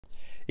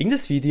In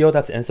this video,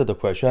 let's answer the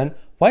question,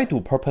 why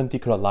do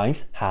perpendicular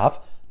lines have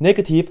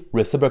negative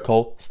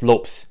reciprocal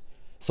slopes?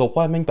 So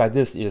what I mean by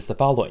this is the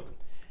following.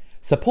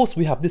 Suppose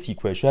we have this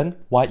equation,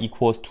 y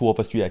equals 2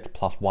 over 3x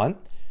plus 1,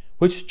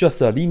 which is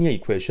just a linear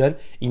equation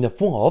in the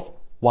form of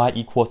y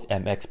equals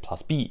mx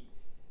plus b.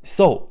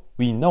 So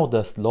we know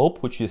the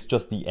slope, which is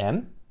just the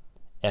m,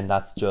 and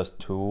that's just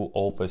 2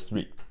 over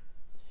 3.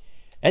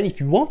 And if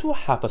you want to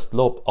have a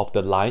slope of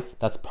the line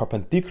that's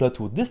perpendicular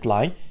to this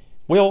line,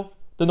 well,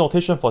 the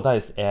notation for that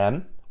is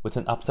m with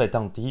an upside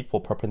down d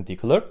for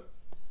perpendicular.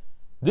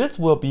 This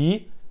will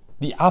be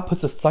the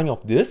opposite sign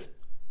of this.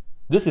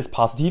 This is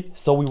positive,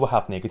 so we will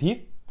have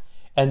negative.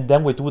 And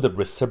then we do the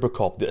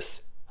reciprocal of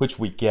this, which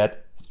we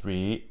get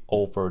 3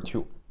 over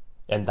 2.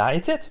 And that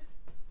is it.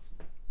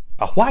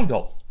 But why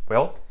though?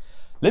 Well,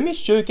 let me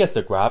show you guys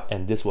the graph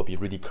and this will be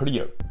really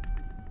clear.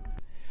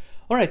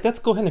 Alright, let's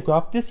go ahead and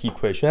graph this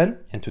equation.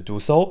 And to do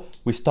so,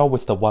 we start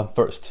with the 1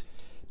 first,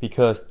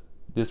 because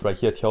this right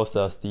here tells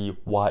us the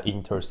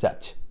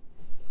y-intercept.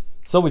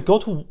 So we go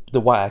to the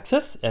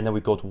y-axis and then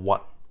we go to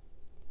 1.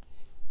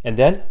 And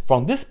then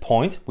from this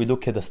point, we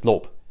look at the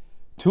slope.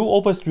 2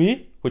 over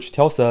 3, which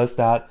tells us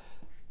that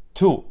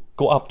 2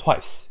 go up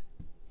twice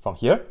from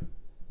here.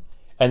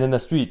 And then the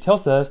 3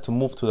 tells us to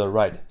move to the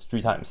right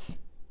 3 times.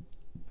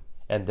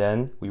 And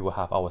then we will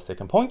have our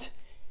second point.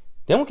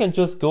 Then we can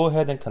just go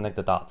ahead and connect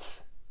the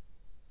dots.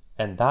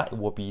 And that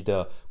will be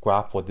the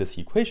graph for this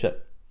equation.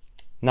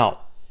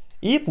 Now,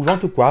 if we want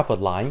to graph a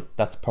line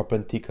that's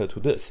perpendicular to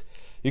this,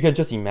 you can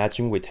just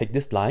imagine we take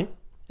this line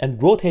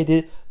and rotate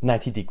it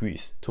 90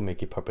 degrees to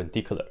make it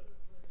perpendicular.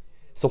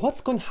 So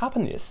what's going to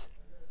happen is,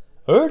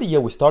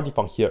 earlier we started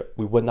from here,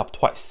 we went up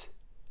twice.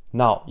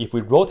 Now, if we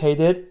rotate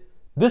it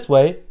this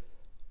way,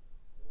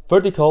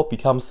 vertical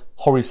becomes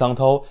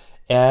horizontal,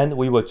 and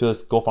we will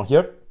just go from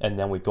here, and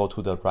then we go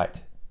to the right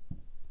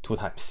 2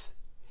 times.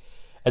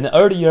 And then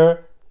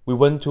earlier, we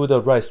went to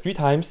the right 3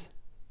 times,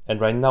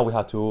 and right now we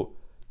have to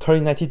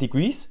turn 90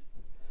 degrees.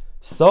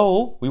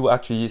 So we will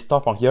actually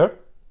start from here,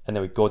 and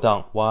then we go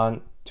down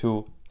 1,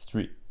 2,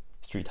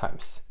 3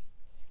 times.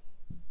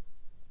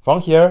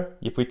 From here,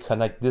 if we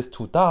connect these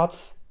 2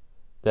 dots,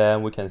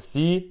 then we can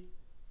see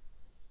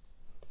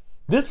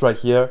this right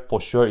here for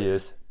sure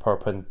is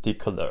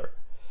perpendicular.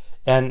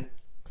 And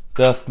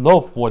the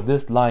slope for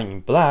this line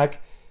in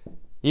black,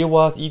 it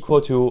was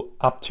equal to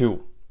up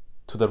to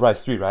the right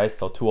 3, right?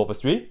 So 2 over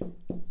 3.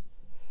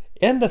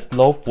 And the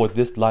slope for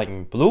this line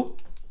in blue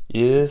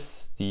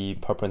is the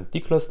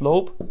perpendicular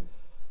slope.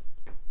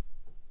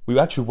 We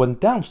actually went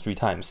down 3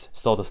 times,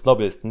 so the slope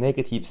is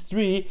negative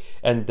 3,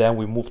 and then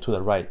we move to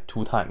the right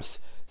 2 times,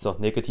 so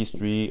negative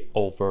 3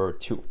 over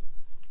 2.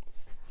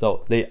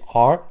 So they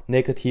are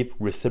negative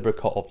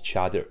reciprocal of each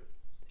other.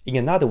 In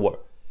another word,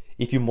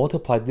 if you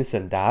multiply this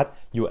and that,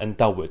 you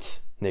end up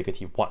with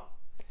negative 1.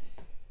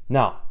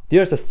 Now,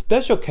 there's a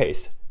special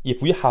case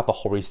if we have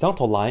a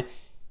horizontal line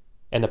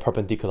and a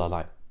perpendicular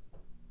line,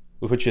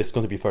 which is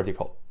going to be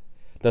vertical.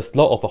 The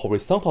slope of a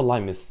horizontal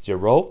line is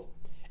 0,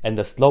 and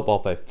the slope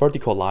of a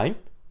vertical line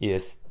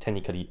is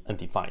technically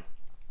undefined.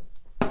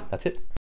 That's it.